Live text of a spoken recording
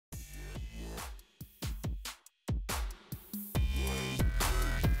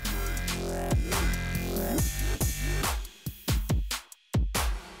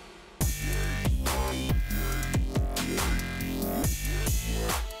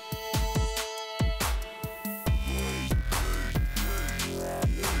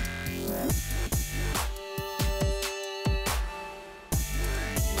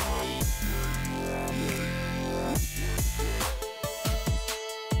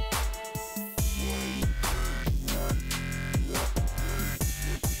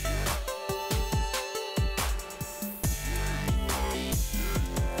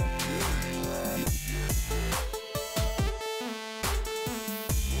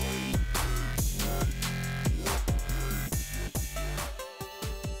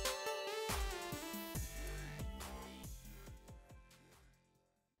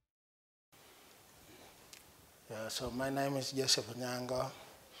So my name is Joseph Nyango,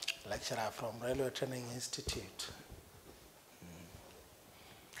 lecturer from Railway Training Institute.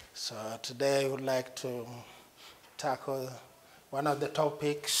 So today I would like to tackle one of the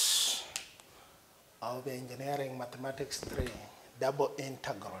topics of Engineering Mathematics 3, double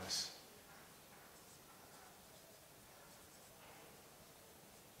integrals.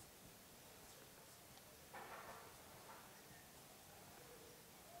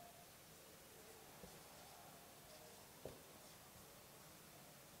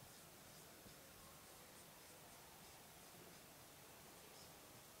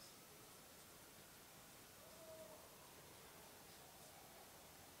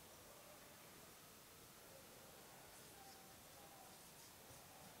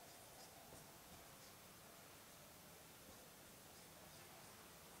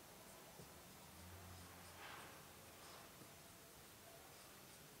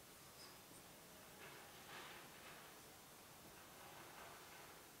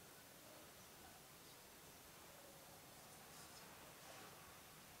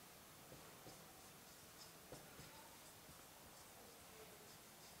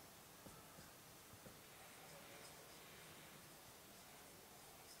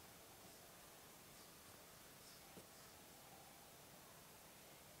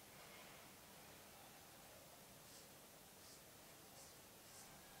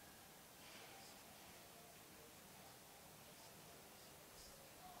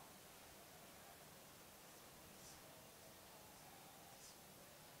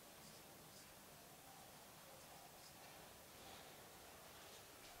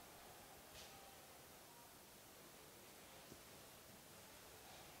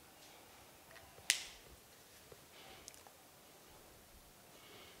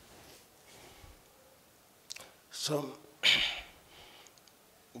 So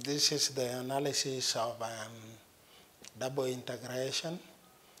this is the analysis of double integration.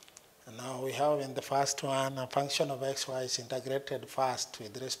 And now we have in the first one, a function of xy is integrated first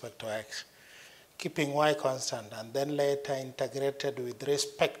with respect to x, keeping y constant, and then later integrated with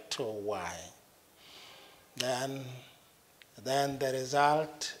respect to y. Then the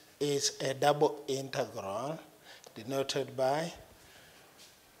result is a double integral denoted by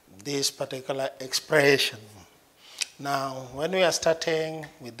this particular expression. Now, when we are starting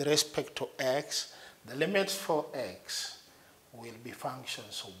with respect to x, the limits for x will be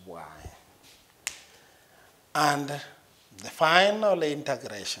functions of y. And the final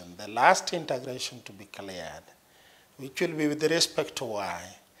integration, the last integration to be cleared, which will be with respect to y,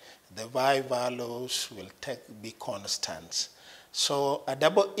 the y values will be constants. So a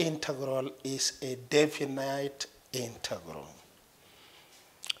double integral is a definite integral.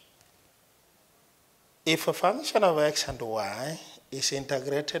 If a function of x and y is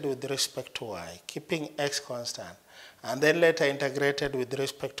integrated with respect to y, keeping x constant, and then later integrated with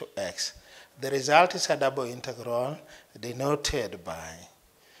respect to x, the result is a double integral denoted by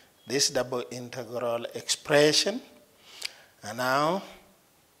this double integral expression. And now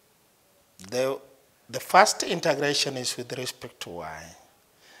the first integration is with respect to y,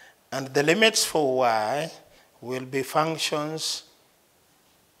 and the limits for y will be functions.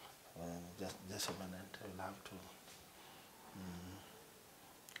 Just a minute, I'll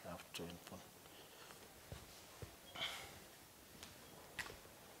have to input.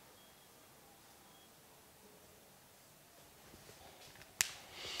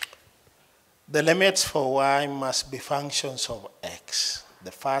 The limits for y must be functions of x.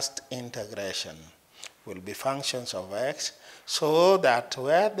 The first integration will be functions of x, so that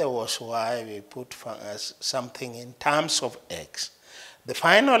where there was y, we put something in terms of x. The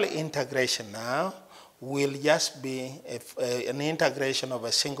final integration now will just be an integration of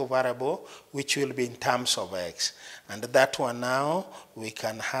a single variable, which will be in terms of x. And that one now, we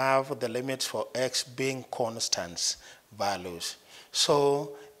can have the limits for x being constants values.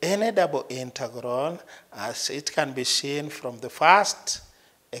 So any double integral, as it can be seen from the first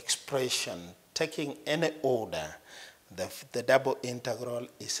expression, taking any order, the double integral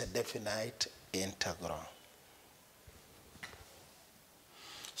is a definite integral.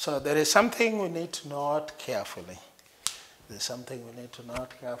 So there is something we need to note carefully. There's something we need to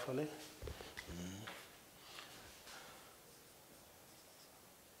note carefully.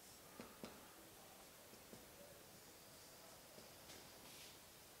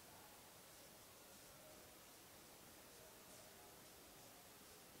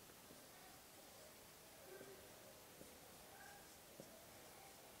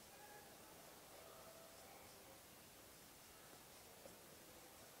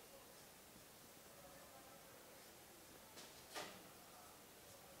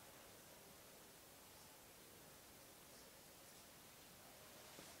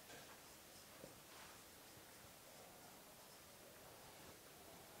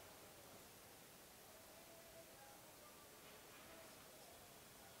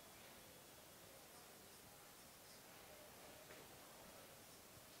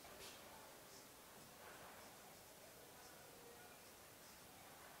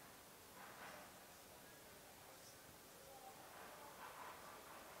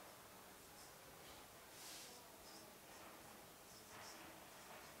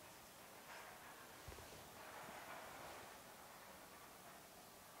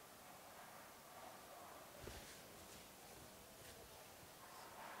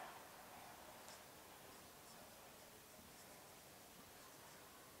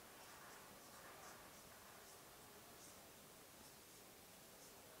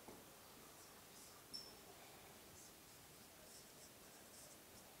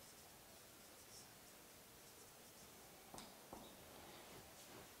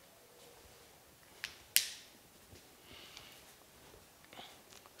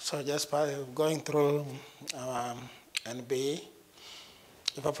 So just by going through NB,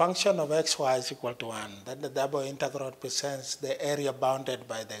 if a function of xy is equal to 1, then the double integral represents the area bounded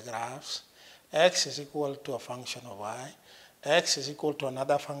by the graphs. X is equal to a function of y, x is equal to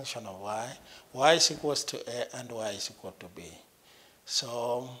another function of y is equal to a, and y is equal to b.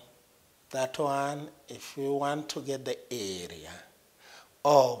 So that one, if you want to get the area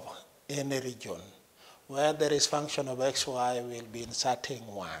of any region where there is function of xy, will be inserting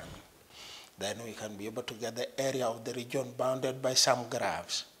 1. Then we can be able to get the area of the region bounded by some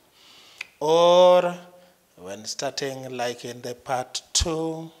graphs. Or when starting like in the part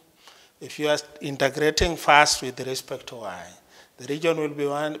 2, if you are integrating first with respect to y, the region will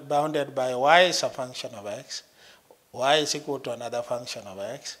be bounded by y is a function of x, y is equal to another function of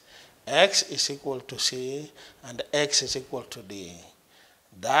x is equal to c, and x is equal to d.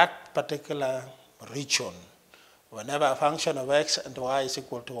 That particular region, whenever a function of x and y is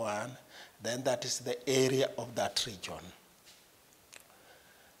equal to 1, then that is the area of that region.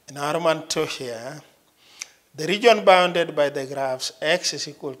 In Roman 2 here, the region bounded by the graphs x is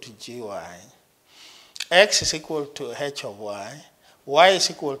equal to gy, x is equal to h of y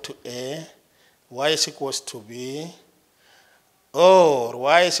is equal to a, y is equal to b, or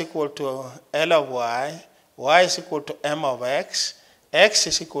y is equal to L of y is equal to m of x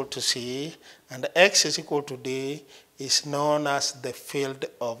is equal to c, and x is equal to d is known as the field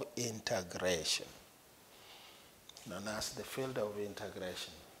of integration. Known as the field of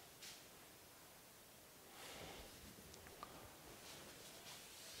integration.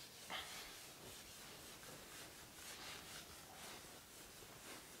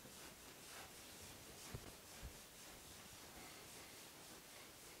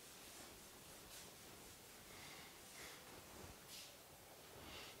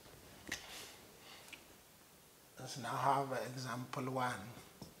 Let's now have example 1.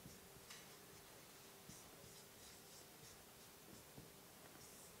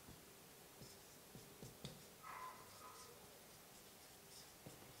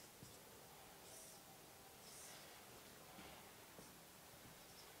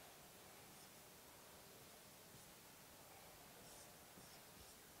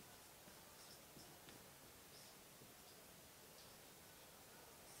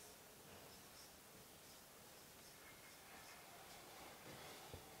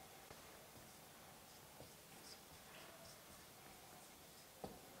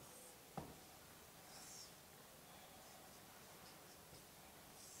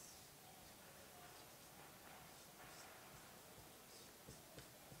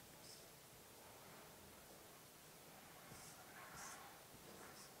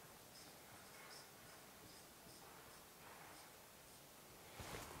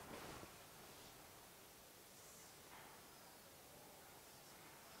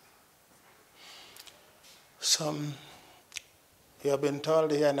 So you have been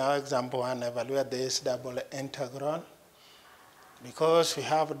told here now, example 1, evaluate this double integral. Because we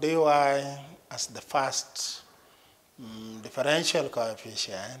have dy as the first differential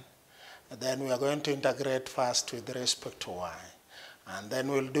coefficient, then we are going to integrate first with respect to y. And then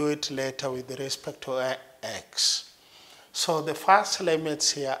we'll do it later with respect to x. So the first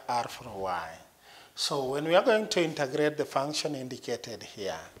limits here are for y. So when we are going to integrate the function indicated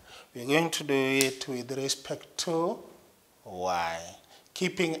here, we're going to do it with respect to y,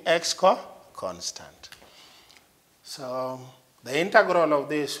 keeping x constant. So the integral of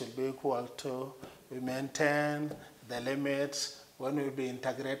this will be equal to, we maintain the limits when we'll be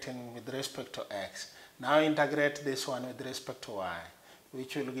integrating with respect to x. Now integrate this one with respect to y,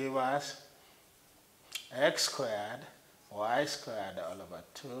 which will give us x squared, y squared all over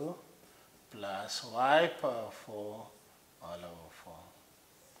 2, plus y power 4 all over 4.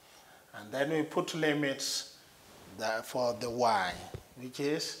 And then we put limits for the y, which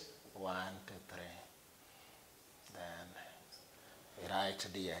is 1 to 3. Then we write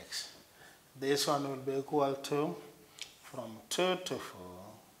dx. This one will be equal to, from 2 to 4.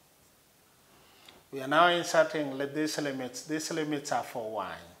 We are now inserting these limits. These limits are for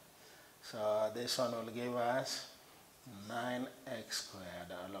y. So this one will give us 9x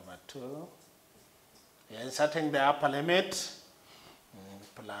squared all over 2. We are inserting the upper limit,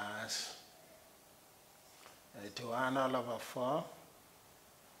 plus 81 all over 4.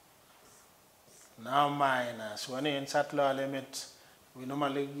 Now minus, when you insert lower limit, we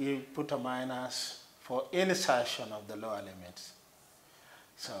normally put a minus for insertion of the lower limits.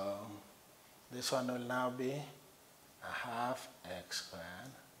 So this one will now be a half x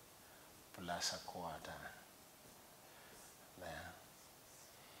squared plus a quarter. There,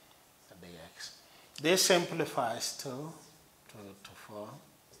 dx. This simplifies to 2 to 4.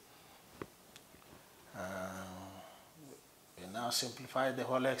 We now simplify the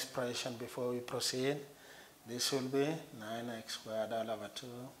whole expression before we proceed. This will be 9x squared all over 2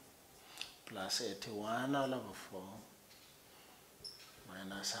 plus 81 all over 4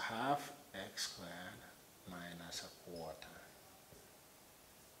 minus a half x squared minus a quarter.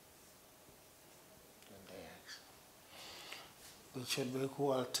 Which should be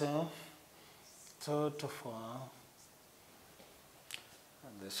equal to 2 to 4,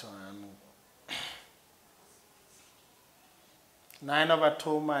 and this one 9 over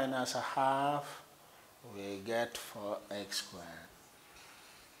 2 minus a half, we get 4x squared.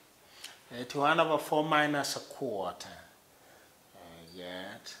 81 over 4 minus a quarter, we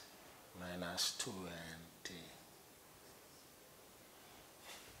get minus 20.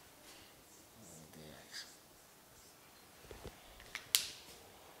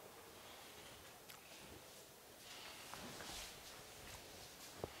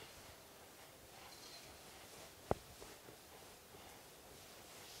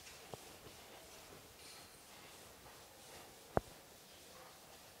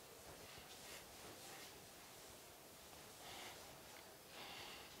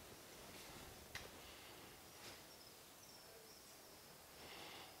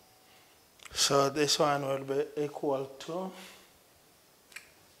 So this one will be equal to,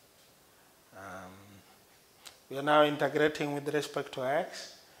 we are now integrating with respect to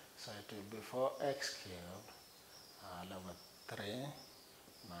x, so it will be 4x cubed all over 3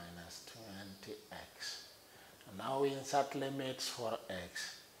 minus 20x. And now we insert limits for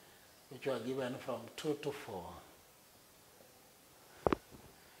x, which were given from 2 to 4.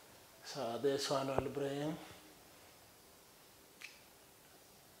 So this one will bring,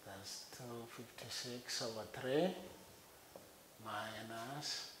 that's 256 over 3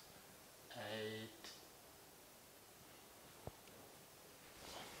 minus 8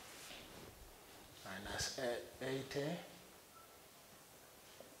 minus 80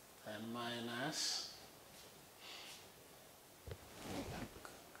 and minus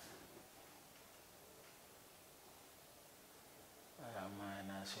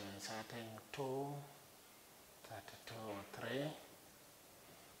minus we're inserting 2, 32 over 3.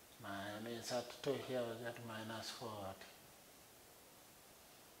 And insert 2 here, we get minus 40,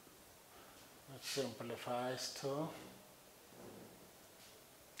 which simplifies to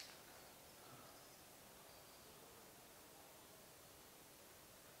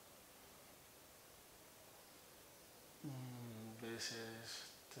this is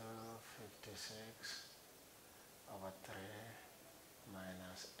 256 over 3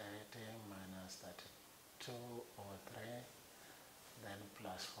 minus 80 minus 32 over 3, then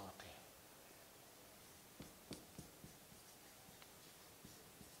plus 40.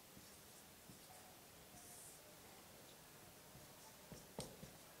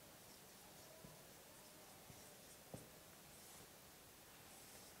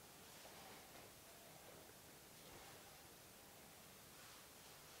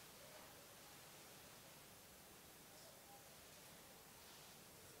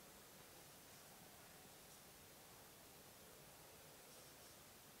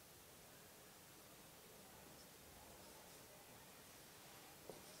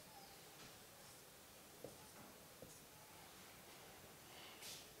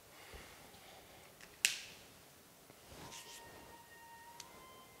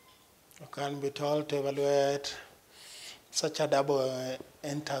 You can be told to evaluate such a double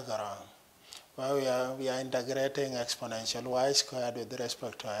integral where we are integrating exponential y squared with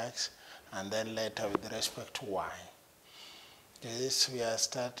respect to x and then later with respect to y. This we are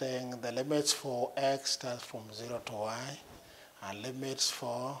starting, the limits for x start from 0 to y and limits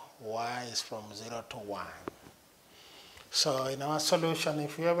for y is from 0 to 1. So in our solution,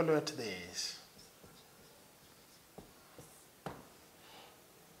 if we evaluate this,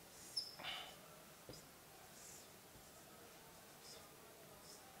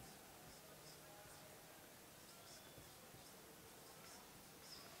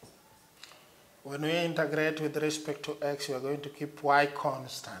 when we integrate with respect to x, we are going to keep y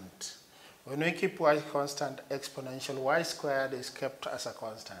constant. When we keep y constant, exponential y squared is kept as a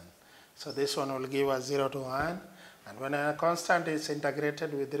constant. So this one will give us 0 to 1. And when a constant is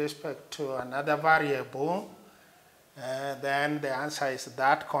integrated with respect to another variable, then the answer is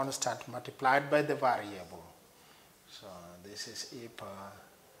that constant multiplied by the variable. So this is e power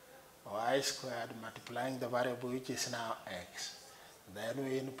y squared multiplying the variable, which is now x. Then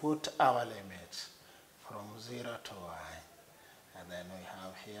we input our limits from 0 to y. And then we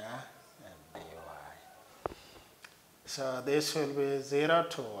have here and dy. So this will be 0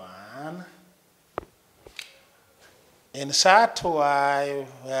 to 1. Insert y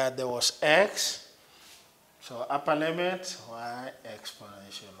where there was x, So upper limit y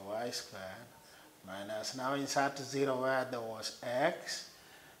exponential y squared minus, now insert 0 where there was x,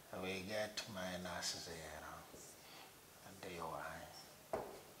 we get minus 0 dy.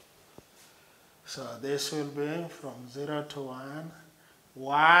 So this will be from 0 to 1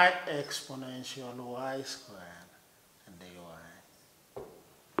 y exponential y squared dy.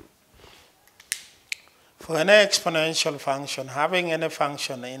 For any exponential function, having any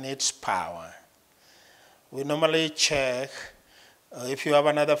function in its power, we normally check, if you have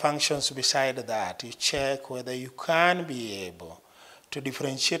another functions beside that, you check whether you can be able to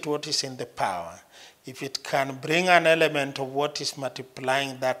differentiate what is in the power, if it can bring an element of what is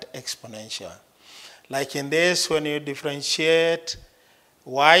multiplying that exponential. Like in this, when you differentiate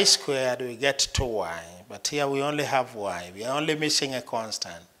y squared, we get 2y, but here we only have y, we are only missing a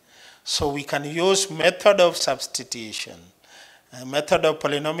constant. So we can use method of substitution, a method of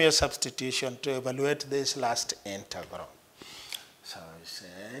polynomial substitution to evaluate this last integral. So we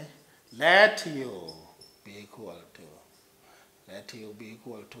say, let u be equal to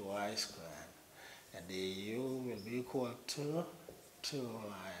y squared, and the u will be equal to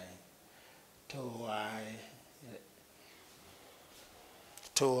 2y dy.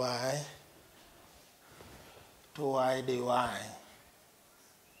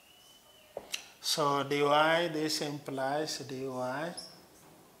 So dy, this implies dy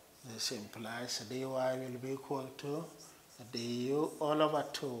will be equal to du all over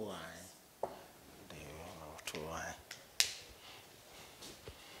 2y.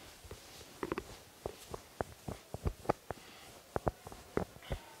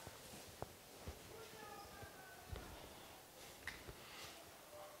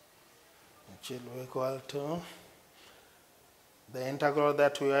 Which will be equal to the integral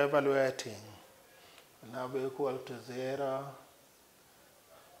that we are evaluating will now be equal to 0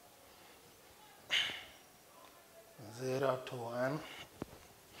 to 1.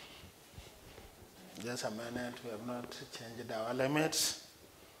 Just a minute, we have not changed our limits.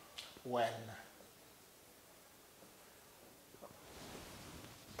 When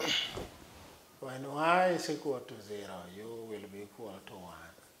y is equal to 0, u will be equal to 1.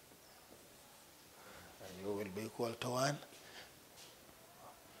 U will be equal to 1.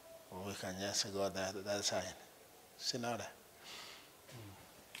 We can just go that side. See now that?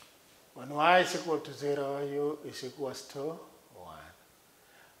 When y is equal to 0, u is equals to 1.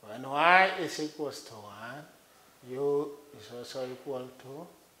 When y is equals to 1, u is also equal to,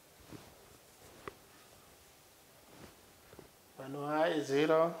 when y is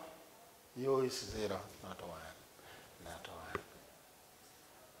 0, u is 0, not 1.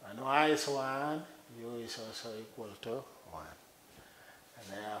 When y is 1, u is also equal to 1. And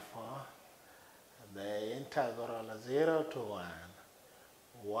therefore, the integral 0 to 1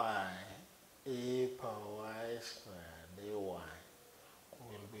 y e power y squared dy will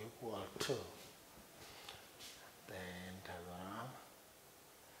be equal to the integral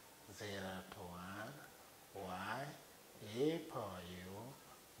 0 to 1 y e power u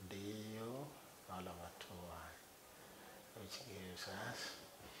du all over 2y, which gives us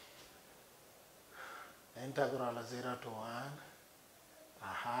integral 0 to 1 a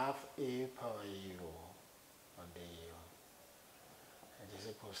half e power u du, it is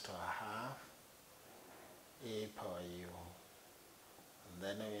equals to a half e power u. And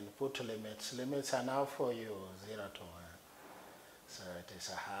then we input limits. Limits are now for u 0 to 1. So it is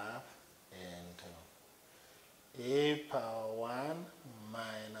a half into e power 1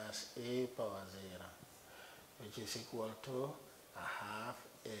 minus e power 0, which is equal to a half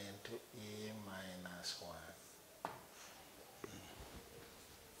into e minus 1.